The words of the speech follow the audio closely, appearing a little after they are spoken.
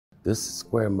This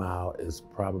square mile is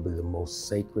probably the most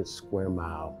sacred square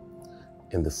mile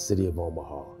in the city of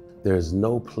Omaha. There's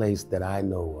no place that I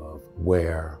know of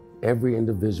where every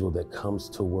individual that comes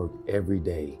to work every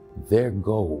day, their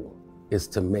goal is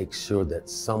to make sure that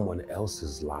someone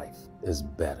else's life is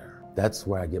better. That's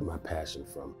where I get my passion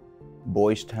from.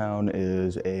 Boys Town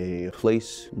is a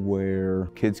place where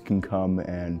kids can come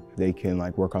and they can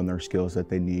work on their skills that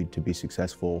they need to be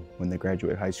successful when they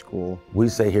graduate high school. We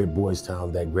say here at Boys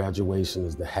Town that graduation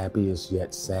is the happiest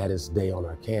yet saddest day on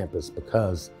our campus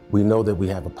because we know that we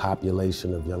have a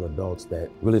population of young adults that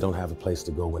really don't have a place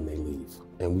to go when they leave.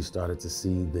 And we started to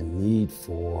see the need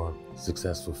for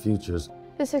Successful Futures.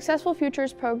 The Successful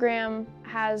Futures program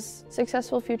has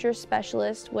Successful Futures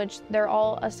specialists, which they're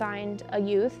all assigned a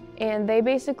youth, and they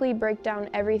basically break down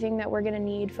everything that we're going to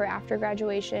need for after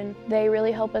graduation. They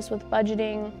really help us with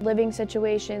budgeting, living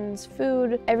situations,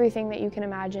 food, everything that you can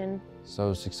imagine.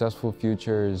 So Successful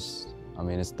Futures,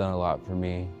 it's done a lot for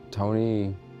me.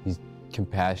 Tony, he's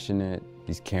compassionate,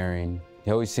 he's caring. He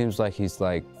always seems like he's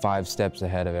 5 steps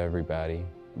ahead of everybody.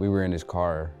 We were in his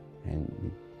car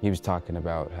and he was talking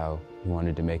about how he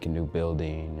wanted to make a new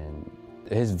building,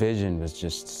 and his vision was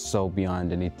just so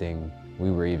beyond anything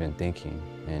we were even thinking.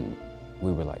 And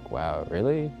we were like, wow,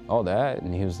 really? All that?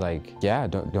 And he was like, yeah,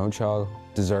 don't y'all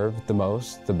deserve the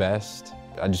most, the best?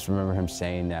 I just remember him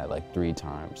saying that 3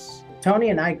 times. Tony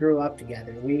and I grew up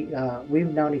together.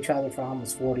 We've known each other for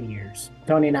almost 40 years.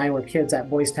 Tony and I were kids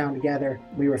at Boys Town together.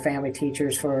 We were family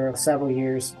teachers for several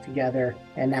years together,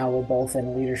 and now we're both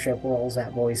in leadership roles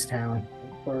at Boys Town.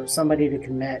 For somebody to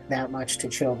commit that much to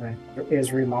children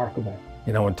is remarkable.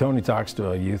 You know, when Tony talks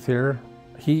to a youth here,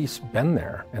 he's been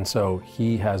there, and so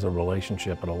he has a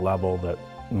relationship at a level that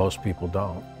most people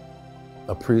don't.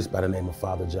 A priest by the name of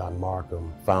Father John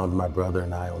Markham found my brother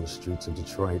and I on the streets of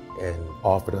Detroit and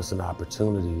offered us an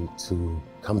opportunity to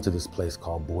come to this place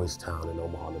called Boys Town in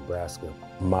Omaha, Nebraska.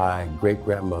 My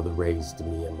great-grandmother raised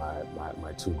me and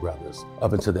my 2 brothers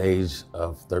up until the age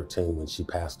of 13 when she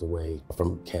passed away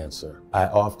from cancer. I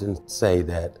often say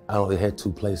that I only had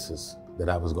 2 places that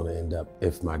I was going to end up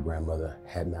if my grandmother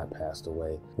had not passed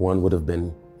away. One would have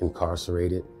been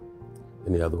incarcerated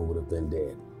and the other one would have been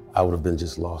dead. I would have been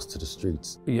just lost to the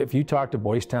streets. If you talk to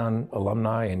Boys Town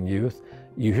alumni and youth,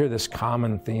 you hear this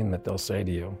common theme that they'll say to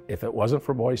you: if it wasn't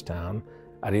for Boys Town,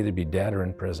 I'd either be dead or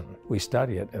in prison. We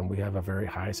study it, and we have a very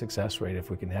high success rate if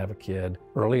we can have a kid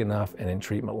early enough and in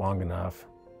treatment long enough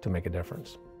to make a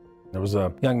difference. There was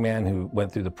a young man who went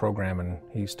through the program, and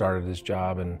he started his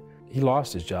job, and he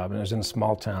lost his job, and it was in a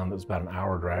small town that was about an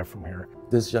hour drive from here.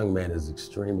 This young man is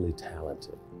extremely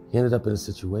talented. He ended up in a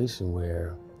situation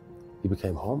where he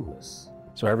became homeless.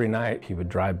 So every night he would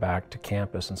drive back to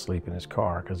campus and sleep in his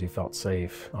car because he felt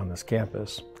safe on this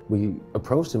campus. We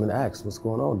approached him and asked, what's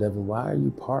going on, Devin? Why are you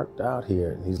parked out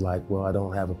here? And he's like, well, I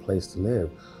don't have a place to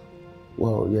live.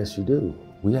 Well, yes, you do.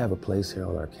 We have a place here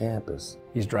on our campus.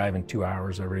 He's driving 2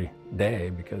 hours every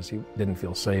day because he didn't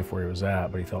feel safe where he was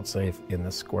at, but he felt safe in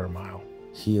this square mile.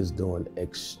 He is doing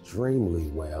extremely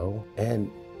well, and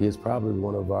he is probably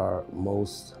one of our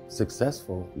most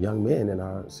successful young men in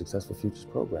our Successful Futures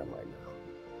program right now.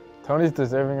 Tony's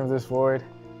deserving of this award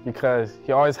because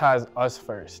he always has us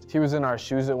first. He was in our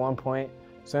shoes at one point,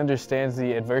 so he understands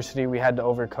the adversity we had to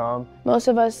overcome. Most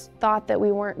of us thought that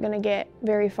we weren't going to get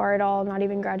very far at all, not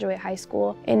even graduate high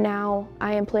school. And now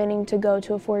I am planning to go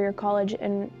to a 4-year college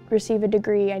and receive a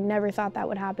degree. I never thought that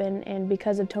would happen, and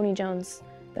because of Tony Jones,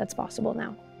 that's possible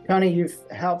now. Tony, you've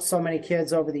helped so many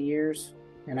kids over the years,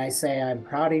 and I say I'm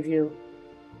proud of you.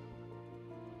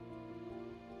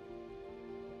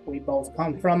 We both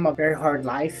come from a very hard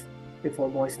life before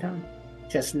Boys Town.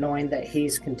 Just knowing that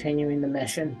he's continuing the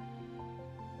mission,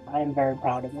 I am very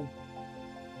proud of him.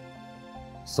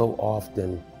 So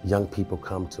often, young people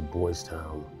come to Boys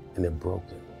Town and they're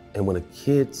broken. And when a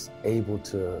kid's able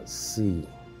to see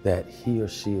that he or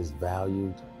she is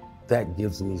valued, that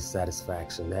gives me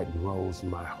satisfaction, that grows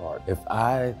my heart. If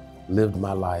I lived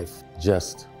my life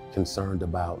just concerned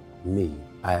about me,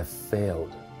 I have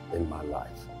failed in my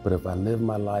life. But if I live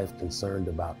my life concerned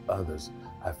about others,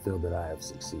 I feel that I have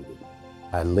succeeded.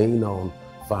 I lean on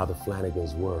Father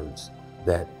Flanagan's words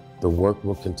that the work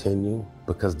will continue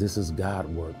because this is God's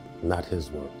work, not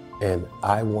his work. And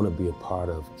I want to be a part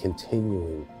of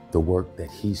continuing the work that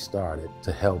he started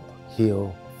to help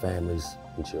heal families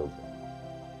and children.